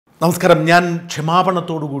നമസ്കാരം. ഞാൻ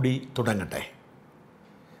ക്ഷമാപണത്തോടുകൂടി തുടങ്ങട്ടെ.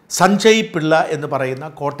 സഞ്ജയ് പിള്ള എന്ന് പറയുന്ന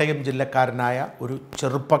കോട്ടയം ജില്ലക്കാരനായ ഒരു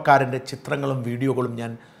ചെറുപ്പക്കാരൻ്റെ ചിത്രങ്ങളും വീഡിയോകളും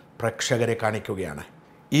ഞാൻ പ്രേക്ഷകരെ കാണിക്കുകയാണ്.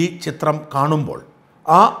 ഈ ചിത്രം കാണുമ്പോൾ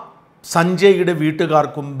ആ സഞ്ജയുടെ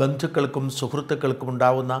വീട്ടുകാർക്കും ബന്ധുക്കൾക്കും സുഹൃത്തുക്കൾക്കും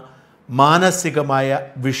ഉണ്ടാവുന്ന മാനസികമായ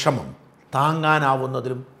വിഷമം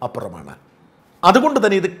താങ്ങാനാവുന്നതിലും അപ്പുറമാണ്. അതുകൊണ്ട്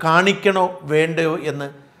തന്നെ ഇത് കാണിക്കണോ വേണ്ടയോ എന്ന്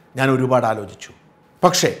ഞാൻ ഒരുപാട് ആലോചിച്ചു.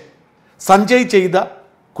 പക്ഷേ സഞ്ജയ് ചെയ്ത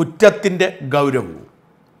കുറ്റത്തിൻ്റെ ഗൗരവവും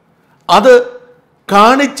അത്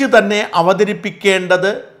കാണിച്ച് തന്നെ അവതരിപ്പിക്കേണ്ടത്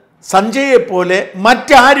സഞ്ജയെപ്പോലെ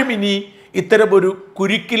മറ്റാരും ഇനി ഇത്തരമൊരു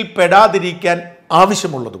കുരുക്കിൽ പെടാതിരിക്കാൻ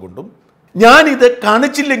ആവശ്യമുള്ളതുകൊണ്ടും ഞാനിത്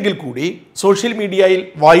കാണിച്ചില്ലെങ്കിൽ കൂടി സോഷ്യൽ മീഡിയയിൽ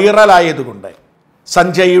വൈറലായതുകൊണ്ട്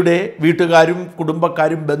സഞ്ജയുടെ വീട്ടുകാരും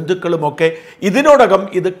കുടുംബക്കാരും ബന്ധുക്കളുമൊക്കെ ഇതിനോടകം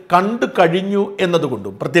ഇത് കണ്ടു കഴിഞ്ഞു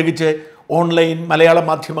എന്നതുകൊണ്ടും പ്രത്യേകിച്ച് ഓൺലൈൻ മലയാള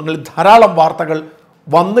മാധ്യമങ്ങളിൽ ധാരാളം വാർത്തകൾ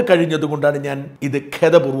വന്നു കഴിഞ്ഞതുകൊണ്ടാണ് ഞാൻ ഇത്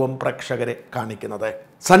ഖേദപൂർവ്വം പ്രേക്ഷകരെ കാണിക്കുന്നത്.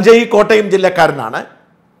 സഞ്ജയ് കോട്ടയം ജില്ലക്കാരനാണ്.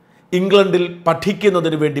 ഇംഗ്ലണ്ടിൽ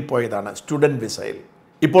പഠിക്കുന്നതിന് വേണ്ടി പോയതാണ് സ്റ്റുഡൻറ് വിസയിൽ.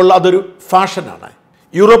 ഇപ്പോൾ അതൊരു ഫാഷനാണ്.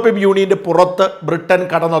 യൂറോപ്യൻ യൂണിയൻ്റെ പുറത്ത് ബ്രിട്ടൻ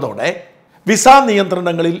കടന്നതോടെ വിസ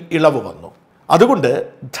നിയന്ത്രണങ്ങളിൽ ഇളവ് വന്നു. അതുകൊണ്ട്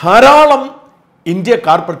ധാരാളം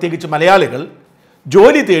ഇന്ത്യക്കാർ, പ്രത്യേകിച്ച് മലയാളികൾ,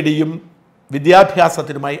 ജോലി തേടിയും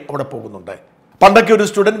വിദ്യാഭ്യാസത്തിനുമായി അവിടെ പോകുന്നുണ്ട്. പണ്ടൊക്കെ ഒരു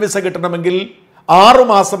സ്റ്റുഡൻറ് വിസ കിട്ടണമെങ്കിൽ 6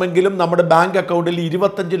 മാസമെങ്കിലും നമ്മുടെ ബാങ്ക് അക്കൗണ്ടിൽ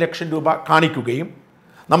 25 ലക്ഷം രൂപ കാണിക്കുകയും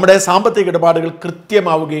നമ്മുടെ സാമ്പത്തിക ഇടപാടുകൾ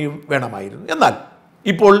കൃത്യമാവുകയും വേണമായിരുന്നു. എന്നാൽ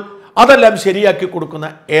ഇപ്പോൾ അതെല്ലാം ശരിയാക്കി കൊടുക്കുന്ന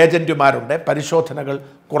ഏജന്റുമാരുണ്ട്. പരിശോധനകൾ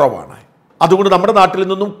കുറവാണ്. അതുകൊണ്ട് നമ്മുടെ നാട്ടിൽ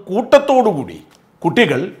നിന്നും കൂട്ടത്തോടുകൂടി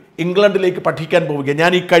കുട്ടികൾ ഇംഗ്ലണ്ടിലേക്ക് പഠിക്കാൻ പോവുക.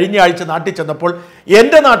 ഞാൻ ഈ കഴിഞ്ഞ ആഴ്ച നാട്ടിൽ ചെന്നപ്പോൾ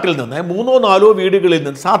എൻ്റെ നാട്ടിൽ നിന്ന് 3-4 വീടുകളിൽ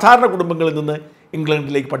നിന്ന്, സാധാരണ കുടുംബങ്ങളിൽ നിന്ന്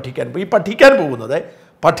ഇംഗ്ലണ്ടിലേക്ക് പഠിക്കാൻ പോയി. ഈ പഠിക്കാൻ പോകുന്നത്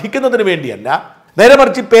പഠിക്കുന്നതിന് വേണ്ടിയല്ല, നേരെ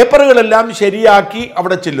മറിച്ച് പേപ്പറുകളെല്ലാം ശരിയാക്കി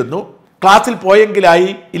അവിടെ ചെല്ലുന്നു. ക്ലാസ്സിൽ പോയെങ്കിലായി,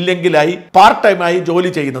 ഇല്ലെങ്കിലായി, പാർട്ട് ടൈമായി ജോലി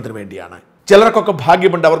ചെയ്യുന്നതിന് വേണ്ടിയാണ്. ചിലർക്കൊക്കെ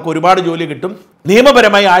ഭാഗ്യമുണ്ട്, അവർക്ക് ഒരുപാട് ജോലി കിട്ടും.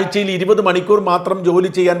 നിയമപരമായി ആഴ്ചയിൽ 20 മണിക്കൂർ മാത്രം ജോലി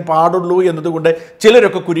ചെയ്യാൻ പാടുള്ളൂ എന്നതുകൊണ്ട്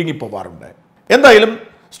ചിലരൊക്കെ കുരുങ്ങിപ്പോവാറുണ്ട്. എന്തായാലും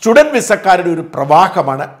സ്റ്റുഡൻറ് വിസക്കാരുടെ ഒരു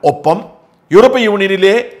പ്രവാഹമാണ്. ഒപ്പം യൂറോപ്യൻ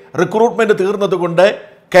യൂണിയനിലെ റിക്രൂട്ട്മെൻറ്റ് തീർന്നതുകൊണ്ട്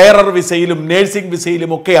കെയറർ വിസയിലും നേഴ്സിംഗ്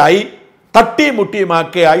വിസയിലും ഒക്കെയായി തട്ടിയും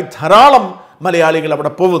മുട്ടിയുമൊക്കെയായി ധാരാളം മലയാളികൾ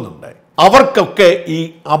അവിടെ പോകുന്നുണ്ട്. അവർക്കൊക്കെ ഈ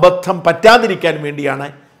അബദ്ധം പറ്റാതിരിക്കാൻ വേണ്ടിയാണ്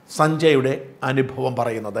സഞ്ജയുടെ അനുഭവം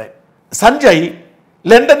പറയുന്നത്. സഞ്ജയ്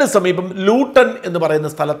ലണ്ടന് സമീപം ലൂട്ടൺ എന്ന് പറയുന്ന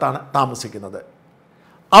സ്ഥലത്താണ് താമസിക്കുന്നത്.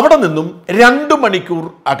 അവിടെ നിന്നും 2 മണിക്കൂർ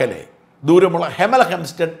അകലെ ദൂരമുള്ള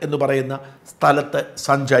ഹെംസ്റ്റഡ് എന്ന് പറയുന്ന സ്ഥലത്ത്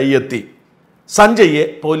സഞ്ജയ് എത്തി. സഞ്ജയെ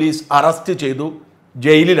പോലീസ് അറസ്റ്റ് ചെയ്തു,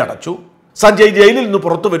 ജയിലിലടച്ചു. സഞ്ജയ് ജയിലിൽ നിന്ന്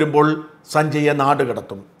പുറത്തു വരുമ്പോൾ സഞ്ജയെ നാട്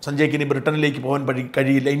കടത്തും. സഞ്ജയ്ക്ക് ഇനി ബ്രിട്ടനിലേക്ക് പോകാൻ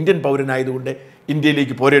കഴിയില്ല. ഇന്ത്യൻ പൗരനായതുകൊണ്ട്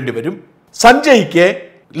ഇന്ത്യയിലേക്ക് പോരേണ്ടി വരും. സഞ്ജയ്ക്ക്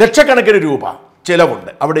ലക്ഷക്കണക്കിന് രൂപ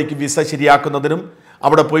ചിലവുണ്ട്. അവിടേക്ക് വിസ ശരിയാക്കുന്നതിനും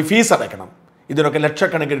അവിടെ പോയി ഫീസ് അടയ്ക്കണം. ഇതിനൊക്കെ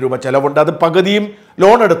ലക്ഷക്കണക്കിന് രൂപ ചിലവുണ്ട്. അത് പകുതിയും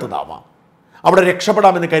ലോൺ എടുത്തതാവാം. അവിടെ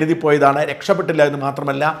രക്ഷപ്പെടാമെന്ന് കരുതിപ്പോയതാണ്. രക്ഷപ്പെട്ടില്ല എന്ന്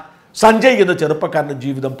മാത്രമല്ല, സഞ്ജയ് എന്ന ചെറുപ്പക്കാരൻ്റെ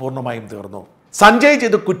ജീവിതം പൂർണ്ണമായും തീർന്നു. സഞ്ജയ്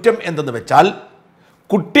ചെയ്ത കുറ്റം എന്തെന്ന് വെച്ചാൽ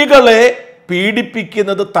കുട്ടികളെ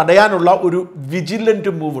പീഡിപ്പിക്കുന്നത് തടയാനുള്ള ഒരു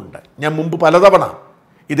വിജിലൻ്റ് മൂവ് ഉണ്ട്. ഞാൻ മുമ്പ് പലതവണ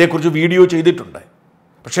ഇതേക്കുറിച്ച് വീഡിയോ ചെയ്തിട്ടുണ്ട്.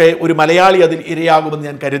 പക്ഷേ ഒരു മലയാളി അതിൽ ഇരയാകുമെന്ന്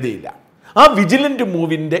ഞാൻ കരുതിയില്ല. ആ വിജിലൻ്റ്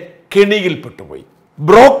മൂവിൻ്റെ കെണിയിൽ പെട്ടുപോയി.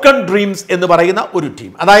 ബ്രോക്കൺ ഡ്രീംസ് എന്ന് പറയുന്ന ഒരു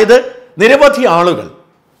ടീം, അതായത് നിരവധി ആളുകൾ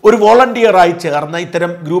ഒരു വോളണ്ടിയറായി ചേർന്ന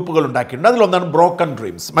ഇത്തരം ഗ്രൂപ്പുകൾ ഉണ്ടാക്കിയിട്ടുണ്ട്. അതിലൊന്നാണ് ബ്രോക്കൺ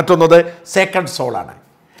ഡ്രീംസ്, മറ്റൊന്നത് സെക്കൻഡ് സോളാണ്.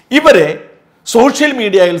 ഇവരെ സോഷ്യൽ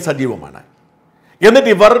മീഡിയയിൽ സജീവമാണ്.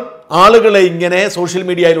 എന്നിട്ട് ഇവർ ആളുകളെ ഇങ്ങനെ സോഷ്യൽ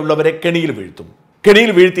മീഡിയയിലുള്ളവരെ കെണിയിൽ വീഴ്ത്തും.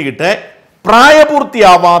 കെണിയിൽ വീഴ്ത്തിയിട്ട്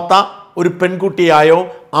പ്രായപൂർത്തിയാവാത്ത ഒരു പെൺകുട്ടിയായോ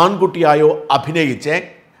ആൺകുട്ടിയായോ അഭിനയിച്ച്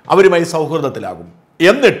അവരുമായി സൗഹൃദത്തിലാകും.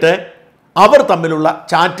 എന്നിട്ട് അവർ തമ്മിലുള്ള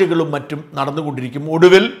ചാറ്റുകളും മറ്റും നടന്നുകൊണ്ടിരിക്കും.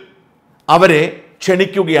 ഒടുവിൽ അവരെ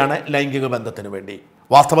ക്ഷണിക്കുകയാണ് ലൈംഗിക ബന്ധത്തിന് വേണ്ടി.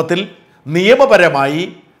 വാസ്തവത്തിൽ നിയമപരമായി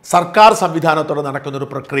സർക്കാർ സംവിധാനത്തോടെ നടക്കുന്നൊരു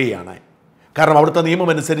പ്രക്രിയയാണ്. കാരണം അവിടുത്തെ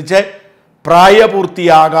നിയമമനുസരിച്ച്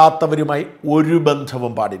പ്രായപൂർത്തിയാകാത്തവരുമായി ഒരു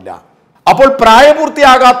ബന്ധവും പാടില്ല. അപ്പോൾ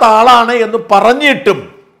പ്രായപൂർത്തിയാകാത്ത ആളാണ് എന്ന് പറഞ്ഞിട്ടും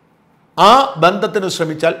ആ ബന്ധത്തിന്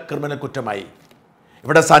ശ്രമിച്ചാൽ ക്രിമിനൽ കുറ്റമായി.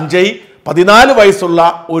 ഇവിടെ സഞ്ജയ് 14 വയസ്സുള്ള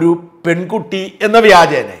ഒരു പെൺകുട്ടി എന്ന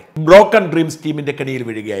വ്യാജേനെ ബ്രോക്കൺ ഡ്രീംസ് ടീമിൻ്റെ കെണിയിൽ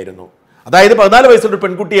വീഴുകയായിരുന്നു. അതായത് 14 വയസ്സുള്ള ഒരു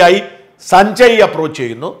പെൺകുട്ടിയായി സഞ്ജയ് അപ്രോച്ച്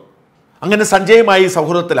ചെയ്യുന്നു. അങ്ങനെ സഞ്ജയുമായി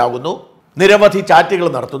സൗഹൃദത്തിലാകുന്നു. നിരവധി ചാറ്റുകൾ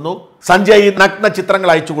നടത്തുന്നു. സഞ്ജയ് നഗ്ന ചിത്രങ്ങൾ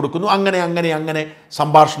അയച്ചു കൊടുക്കുന്നു. അങ്ങനെ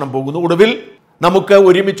സംഭാഷണം പോകുന്നു. ഒടുവിൽ നമുക്ക്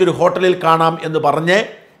ഒരുമിച്ചൊരു ഹോട്ടലിൽ കാണാം എന്ന് പറഞ്ഞ്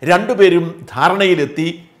രണ്ടുപേരും ധാരണയിലെത്തി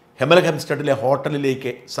ഹെംസ്റ്റഡിലെ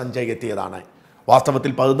ഹോട്ടലിലേക്ക് സഞ്ജയ് എത്തിയതാണ്.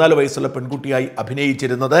 വാസ്തവത്തിൽ 14 വയസ്സുള്ള പെൺകുട്ടിയായി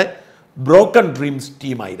അഭിനയിച്ചിരുന്നത് ബ്രോക്കൺ ഡ്രീംസ്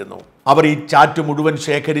ടീമായിരുന്നു. അവർ ഈ ചാറ്റ് മുഴുവൻ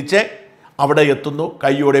ശേഖരിച്ച് അവിടെ എത്തുന്നു,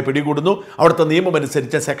 കൈയോടെ പിടികൂടുന്നു, അവിടുത്തെ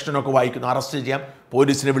നിയമമനുസരിച്ച് സെക്ഷനൊക്കെ വായിക്കുന്നു, അറസ്റ്റ് ചെയ്യാം,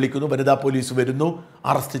 പോലീസിനെ വിളിക്കുന്നു, വനിതാ പോലീസ് വരുന്നു,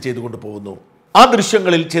 അറസ്റ്റ് ചെയ്തുകൊണ്ട് പോകുന്നു. ആ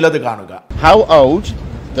ദൃശ്യങ്ങളിൽ ചിലത് കാണുക. How old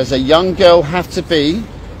does a young girl have to be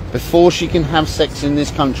before she can have sex in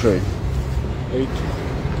this country?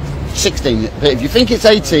 16. But if you think it's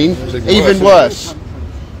 18, even worse.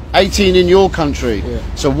 18 in your country. Yeah.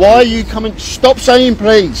 So why are you coming? Stop saying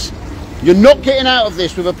please. You're not getting out of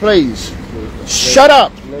this with a please. Shut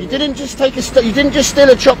up. You didn't just take you didn't just steal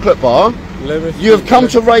a chocolate bar. You have come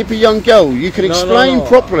to rape a young girl. You can explain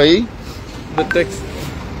properly. The text.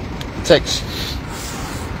 Text.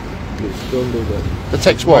 Please don't do that. The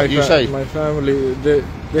text what? You say? My family,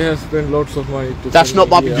 they have spent lots of money to. That's not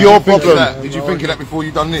your problem. Did you think of that before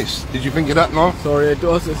you done this? Did you think of that, no? Sorry, it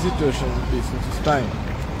was a situation. It's time.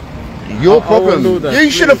 Your problem. You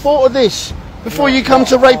should have thought of this before you come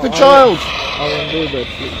to rape a child. I won't do that,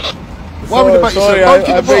 please. Why would you Sorry,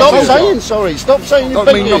 Stop saying sorry. Stop saying you Don't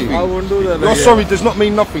mean nothing. I won't do that. Your sorry does not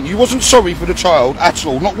mean nothing. You wasn't sorry for the child at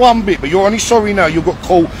all, not one bit. But you're only sorry now. You got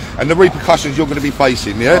caught and the repercussions you're going to be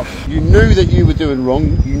facing. Yeah. You knew that you were doing wrong.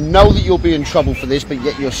 You know that you'll be in trouble for this, but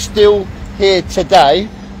yet you're still here today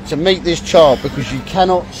to meet this child because you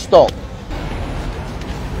cannot stop.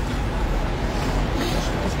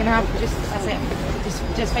 Just gonna have that's it.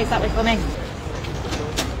 Just face that way for me.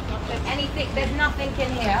 There's nothing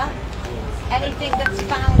in here. Anything that's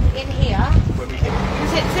found in here.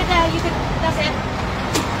 Sit there. You can. That's it.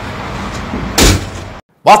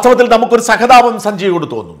 വാസ്തവത്തിൽ നമുക്കൊരു സഹതാപം സഞ്ജയോട്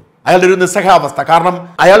തോന്നും. അയാളുടെ ഒരു നിസ്സഹാവസ്ഥ. കാരണം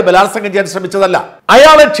അയാൾ ബലാത്സംഗം ചെയ്യാൻ ശ്രമിച്ചതല്ല,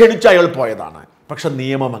 അയാളെ ക്ഷണിച്ച് അയാൾ പോയതാണ്. പക്ഷെ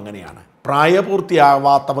നിയമം അങ്ങനെയാണ്.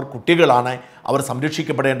 പ്രായപൂർത്തിയാവാത്തവർ കുട്ടികളാണ്, അവർ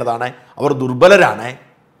സംരക്ഷിക്കപ്പെടേണ്ടതാണ്, അവർ ദുർബലരാണ്.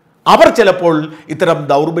 അവർ ചിലപ്പോൾ ഇത്തരം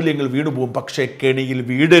ദൗർബല്യങ്ങൾ വീണുപോകും. പക്ഷേ കെണിയിൽ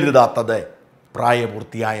വീടരുതാത്തത്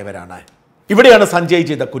പ്രായപൂർത്തിയായവരാണ്. ഇവിടെയാണ് സഞ്ജയ്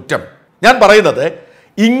ചെയ്ത കുറ്റം. ഞാൻ പറയുന്നത്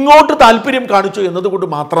ഇങ്ങോട്ട് താല്പര്യം കാണിച്ചു എന്നതുകൊണ്ട്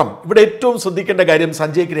മാത്രം ഇവിടെ ഏറ്റവും ശ്രദ്ധിക്കേണ്ട കാര്യം,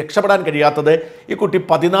 സഞ്ജയ്ക്ക് രക്ഷപ്പെടാൻ കഴിയാത്തത് ഈ കുട്ടി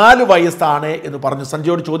 14 വയസ്സാണ് എന്ന് പറഞ്ഞു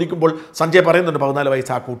സഞ്ജയോട് ചോദിക്കുമ്പോൾ സഞ്ജയ് പറയുന്നുണ്ട് 14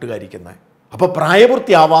 വയസ്സ് ആ കൂട്ടുകാരിക്കുന്നത്. അപ്പോൾ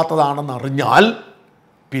പ്രായപൂർത്തിയാവാത്തതാണെന്ന് അറിഞ്ഞാൽ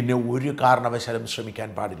പിന്നെ ഒരു കാരണവശാലും ശ്രമിക്കാൻ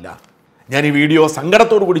പാടില്ല. ഞാൻ ഈ വീഡിയോ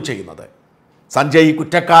സങ്കടത്തോടു കൂടി ചെയ്യുന്നത്, സഞ്ജയ്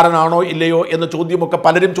കുറ്റക്കാരനാണോ ഇല്ലയോ എന്ന ചോദ്യമൊക്കെ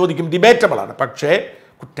പലരും ചോദിക്കും, ഡിബേറ്റബിളാണ്. പക്ഷേ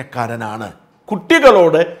കുറ്റക്കാരനാണ്.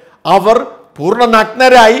 കുട്ടികളോട് അവർ പൂർണ്ണ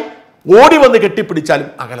നഗ്നരായി ഓടി വന്ന് കെട്ടിപ്പിടിച്ചാലും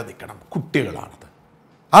അകലെ നിൽക്കണം. കുട്ടികളാണത്.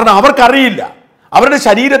 കാരണം അവർക്കറിയില്ല, അവരുടെ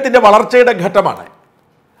ശരീരത്തിൻ്റെ വളർച്ചയുടെ ഘട്ടമാണ്.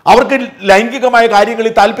 അവർക്ക് ലൈംഗികമായ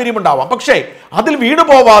കാര്യങ്ങളിൽ താല്പര്യമുണ്ടാവാം. പക്ഷേ അതിൽ വീണു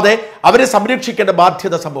പോവാതെ അവരെ സംരക്ഷിക്കേണ്ട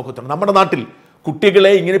ബാധ്യത സമൂഹത്തിനുണ്ട്. നമ്മുടെ നാട്ടിൽ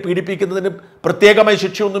കുട്ടികളെ ഇങ്ങനെ പീഡിപ്പിക്കുന്നതിന് പ്രത്യേകമായ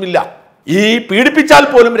ശിക്ഷയൊന്നുമില്ല. ഈ പീഡിപ്പിച്ചാൽ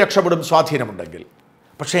പോലും രക്ഷപ്പെടും സ്വാധീനമുണ്ടെങ്കിൽ.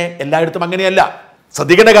 പക്ഷേ എല്ലായിടത്തും അങ്ങനെയല്ല.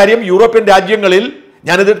 ശ്രദ്ധിക്കേണ്ട കാര്യം, യൂറോപ്യൻ രാജ്യങ്ങളിൽ,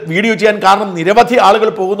 ഞാനിത് വീഡിയോ ചെയ്യാൻ കാരണം നിരവധി ആളുകൾ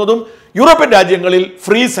പോകുന്നതും യൂറോപ്യൻ രാജ്യങ്ങളിൽ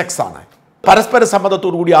ഫ്രീ സെക്സ് ആണ്. പരസ്പര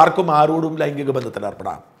സമ്മതത്തോടുകൂടി ആർക്കും ആരോടും ലൈംഗിക ബന്ധത്തിൽ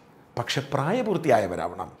ഏർപ്പെടാം. പക്ഷെ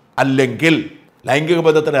പ്രായപൂർത്തിയായവരാവണം. അല്ലെങ്കിൽ ലൈംഗിക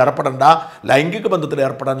ബന്ധത്തിൽ ഏർപ്പെടേണ്ട, ലൈംഗിക ബന്ധത്തിൽ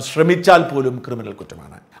ഏർപ്പെടാൻ ശ്രമിച്ചാൽ പോലും ക്രിമിനൽ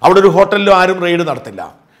കുറ്റമാണ്. അവിടെ ഒരു ഹോട്ടലിലും ആരും റെയ്ഡ് നടത്തില്ല.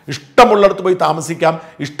 ഇഷ്ടമുള്ളിടത്ത് പോയി താമസിക്കാം,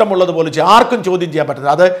 ഇഷ്ടമുള്ളതുപോലെ ആർക്കും ചോദ്യം ചെയ്യാൻ പറ്റില്ല.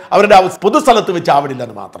 അത് അവരുടെ പൊതുസ്ഥലത്ത് വെച്ച്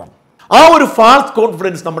ആവിടില്ലെന്ന് മാത്രം. ആ ഒരു ഫാൾസ്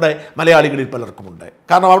കോൺഫിഡൻസ് നമ്മുടെ മലയാളികളിൽ പലർക്കുമുണ്ട്.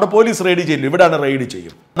 കാരണം അവിടെ പോലീസ് റെയ്ഡ് ചെയ്യില്ല, ഇവിടെയാണ് റെയ്ഡ്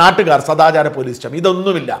ചെയ്യും. നാട്ടുകാർ സദാചാര പോലീസ് സ്റ്റേഷൻ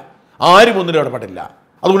ഇതൊന്നുമില്ല, ആരും ഒന്നിനും ഇടപെടില്ല.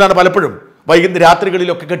 അതുകൊണ്ടാണ് പലപ്പോഴും വൈകുന്നേരം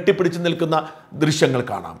രാത്രികളിലൊക്കെ കെട്ടിപ്പിടിച്ച് നിൽക്കുന്ന ദൃശ്യങ്ങൾ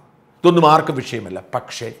കാണാം. ഇതൊന്നും ആർക്കും വിഷയമല്ല.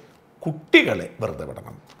 പക്ഷേ കുട്ടികളെ വെറുതെ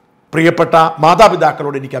വിടണം. പ്രിയപ്പെട്ട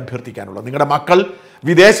മാതാപിതാക്കളോട് എനിക്ക് അഭ്യർത്ഥിക്കാനുള്ളത്, നിങ്ങളുടെ മക്കൾ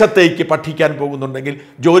വിദേശത്തേക്ക് പഠിക്കാൻ പോകുന്നുണ്ടെങ്കിൽ,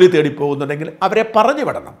 ജോലി തേടി പോകുന്നുണ്ടെങ്കിൽ അവരെ പറഞ്ഞു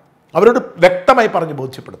വിടണം. അവരോട് വ്യക്തമായി പറഞ്ഞ്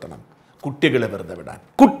ബോധ്യപ്പെടുത്തണം. കുട്ടികളെ വെറുതെ വിടാൻ.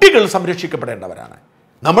 കുട്ടികൾ സംരക്ഷിക്കപ്പെടേണ്ടവരാണ്.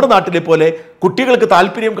 നമ്മുടെ നാട്ടിലെ പോലെ കുട്ടികൾക്ക്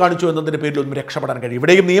താല്പര്യം കാണിച്ചു എന്നതിൻ്റെ പേരിലൊന്നും രക്ഷപ്പെടാൻ കഴിയും.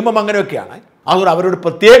 ഇവിടെയും നിയമം അങ്ങനെയൊക്കെയാണ്. അതുകൊണ്ട് അവരോട്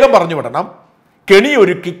പ്രത്യേകം പറഞ്ഞു വിടണം.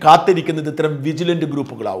 കെണിയൊരുക്കി കാത്തിരിക്കുന്നത് ഇത്തരം വിജിലൻ്റ്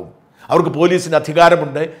ഗ്രൂപ്പുകളാവും. അവർക്ക് പോലീസിന്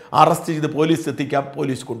അധികാരമുണ്ട്. അറസ്റ്റ് ചെയ്ത് പോലീസ് എത്തിക്കാം,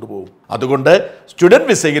 പോലീസ് കൊണ്ടുപോകും. അതുകൊണ്ട് സ്റ്റുഡൻറ്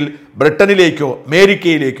വിസയിൽ ബ്രിട്ടനിലേക്കോ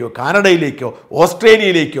അമേരിക്കയിലേക്കോ കാനഡയിലേക്കോ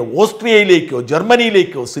ഓസ്ട്രേലിയയിലേക്കോ ഓസ്ട്രിയയിലേക്കോ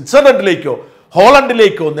ജർമ്മനിയിലേക്കോ സ്വിറ്റ്സർലൻഡിലേക്കോ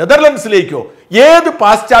ഹോളണ്ടിലേക്കോ നെതർലൻഡ്സിലേക്കോ ഏത്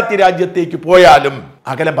പാശ്ചാത്യ രാജ്യത്തേക്ക് പോയാലും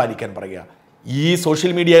അകലം പാലിക്കാൻ പറയുക. ഈ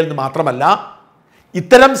സോഷ്യൽ മീഡിയയിൽ നിന്ന് മാത്രമല്ല,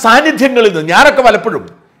 ഇത്തരം സാന്നിധ്യങ്ങളിൽ നിന്ന് ഞാനൊക്കെ പലപ്പോഴും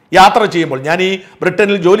യാത്ര ചെയ്യുമ്പോൾ, ഞാൻ ഈ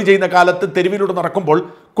ബ്രിട്ടനിൽ ജോലി ചെയ്യുന്ന കാലത്ത് തെരുവിലൂടെ നടക്കുമ്പോൾ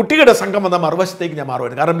കുട്ടികളുടെ സംഘം വന്ന മറുവശത്തേക്ക് ഞാൻ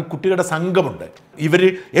മാറുമായിരുന്നു. കാരണം ഈ കുട്ടികളുടെ സംഘമുണ്ട്. ഇവർ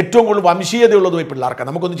ഏറ്റവും കൂടുതൽ വംശീയതയുള്ളതും ഈ പിള്ളേർക്കാണ്.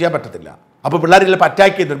 നമുക്കൊന്നും ചെയ്യാൻ പറ്റത്തില്ല. അപ്പോൾ പിള്ളേർ ചിലപ്പോൾ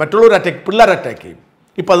അറ്റാക്ക് ചെയ്യുന്നുണ്ട്, മറ്റുള്ളവർ പിള്ളേർ അറ്റാക്ക് ചെയ്യും.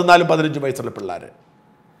 ഈ 14-15 വയസ്സുള്ള പിള്ളേർ.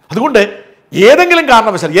 അതുകൊണ്ട് ഏതെങ്കിലും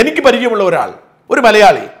കാരണവശാൽ, എനിക്ക് പരിചയമുള്ള ഒരാൾ, ഒരു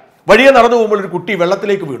മലയാളി, വഴിയെ നടന്നു പോകുമ്പോൾ ഒരു കുട്ടി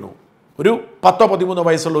വെള്ളത്തിലേക്ക് വീണു. ഒരു 10-13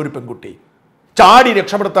 വയസ്സുള്ള ഒരു പെൺകുട്ടി ചാടി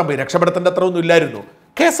രക്ഷപ്പെടുത്താൻ പോയി. രക്ഷപ്പെടുത്തേണ്ട അത്ര ഒന്നും ഇല്ലായിരുന്നു.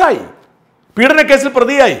 കേസായി, പീഡന കേസിൽ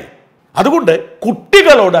പ്രതിയായി. അതുകൊണ്ട്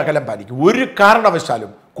കുട്ടികളോട് അകലം പാലിക്കും. ഒരു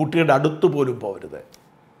കാരണവശാലും കുട്ടികളുടെ അടുത്ത് പോലും പോകരുത്.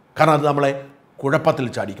 കാരണം അത് നമ്മളെ കുഴപ്പത്തിൽ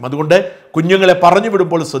ചാടിക്കും. അതുകൊണ്ട് കുഞ്ഞുങ്ങളെ പറഞ്ഞു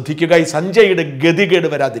വിടുമ്പോൾ ശ്രദ്ധിക്കുക, ഈ സഞ്ജയുടെ ഗതികേട്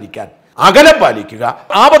വരാതിരിക്കാൻ അകലം പാലിക്കുക.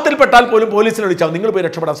 ആപത്തിൽപ്പെട്ടാൽ പോലും പോലീസിനെ വിളിച്ചാൽ നിങ്ങൾ പോയി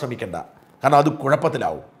രക്ഷപ്പെടാൻ ശ്രമിക്കേണ്ട, കാരണം അത്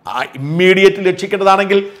കുഴപ്പത്തിലാവും. ഇമ്മീഡിയറ്റ്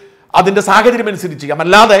രക്ഷിക്കേണ്ടതാണെങ്കിൽ അതിൻ്റെ സാഹചര്യം അനുസരിച്ച് ചെയ്യാം,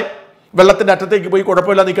 അല്ലാതെ വെള്ളത്തിൻ്റെ അറ്റത്തേക്ക് പോയി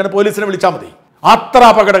കുഴപ്പമില്ല നിൽക്കാൻ പോലീസിനെ വിളിച്ചാൽ മതി. അത്ര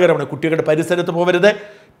അപകടകരമാണ്. കുട്ടികളുടെ പരിസരത്ത് പോകരുത്,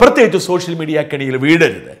 പ്രത്യേകിച്ച് സോഷ്യൽ മീഡിയ കെണിയിൽ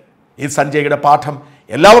വീഴരുത്. ഈ സഞ്ജയുടെ പാഠം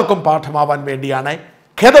എല്ലാവർക്കും പാഠമാവാൻ വേണ്ടിയാണ്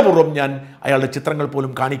ഖേദപൂർവ്വം ഞാൻ അയാളുടെ ചിത്രങ്ങൾ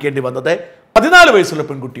പോലും കാണിക്കേണ്ടി വന്നത്. 14 വയസ്സുള്ള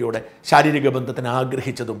പെൺകുട്ടിയോട് ശാരീരിക ബന്ധത്തിന്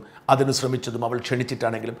ആഗ്രഹിച്ചതും അതിന് ശ്രമിച്ചതും അവൾ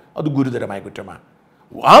ക്ഷണിച്ചിട്ടാണെങ്കിലും അത് ഗുരുതരമായ കുറ്റമാണ്.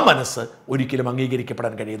 ആ മനസ്സ് ഒരിക്കലും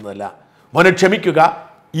അംഗീകരിക്കപ്പെടാൻ കഴിയുന്നതല്ല. മോനെ ക്ഷമിക്കുക,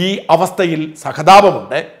 ഈ അവസ്ഥയിൽ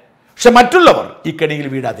സഹതാപമുണ്ട്, പക്ഷെ മറ്റുള്ളവർ ഈ കെണിയിൽ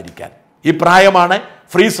വീഴാതിരിക്കാൻ. ഈ പ്രായമാണ്,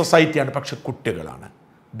 ഫ്രീ സൊസൈറ്റിയാണ്, പക്ഷെ കുട്ടികളാണ്.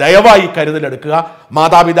 ദയവായി കരുതലെടുക്കുക.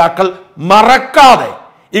 മാതാപിതാക്കൾ മറക്കാതെ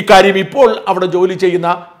ഇക്കാര്യം ഇപ്പോൾ അവിടെ ജോലി ചെയ്യുന്ന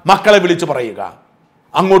മക്കളെ വിളിച്ചു പറയുക.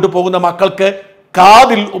 അങ്ങോട്ട് പോകുന്ന മക്കൾക്ക്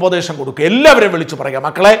കാതിൽ ഉപദേശം കൊടുക്കുക. എല്ലാവരെയും വിളിച്ചു പറയുക,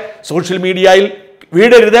 മക്കളെ സോഷ്യൽ മീഡിയയിൽ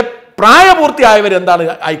വീടരുത്. പ്രായപൂർത്തിയായവരെന്താണ്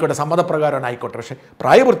ആയിക്കോട്ടെ, സമ്മതപ്രകാരമാണ് ആയിക്കോട്ടെ, പക്ഷേ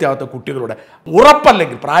പ്രായപൂർത്തിയാകാത്ത കുട്ടികളുടെ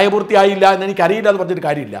ഉറപ്പല്ലെങ്കിൽ, പ്രായപൂർത്തിയായില്ല എന്ന് എനിക്കറിയില്ല എന്ന് പറഞ്ഞിട്ട്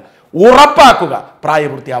കാര്യമില്ല, ഉറപ്പാക്കുക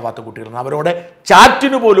പ്രായപൂർത്തിയാവാത്ത കുട്ടികളാണ്. അവരോട്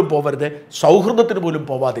ചാറ്റിന് പോലും പോവരുത്, സൗഹൃദത്തിന് പോലും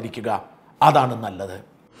പോവാതിരിക്കുക. അതാണ് നല്ലത്.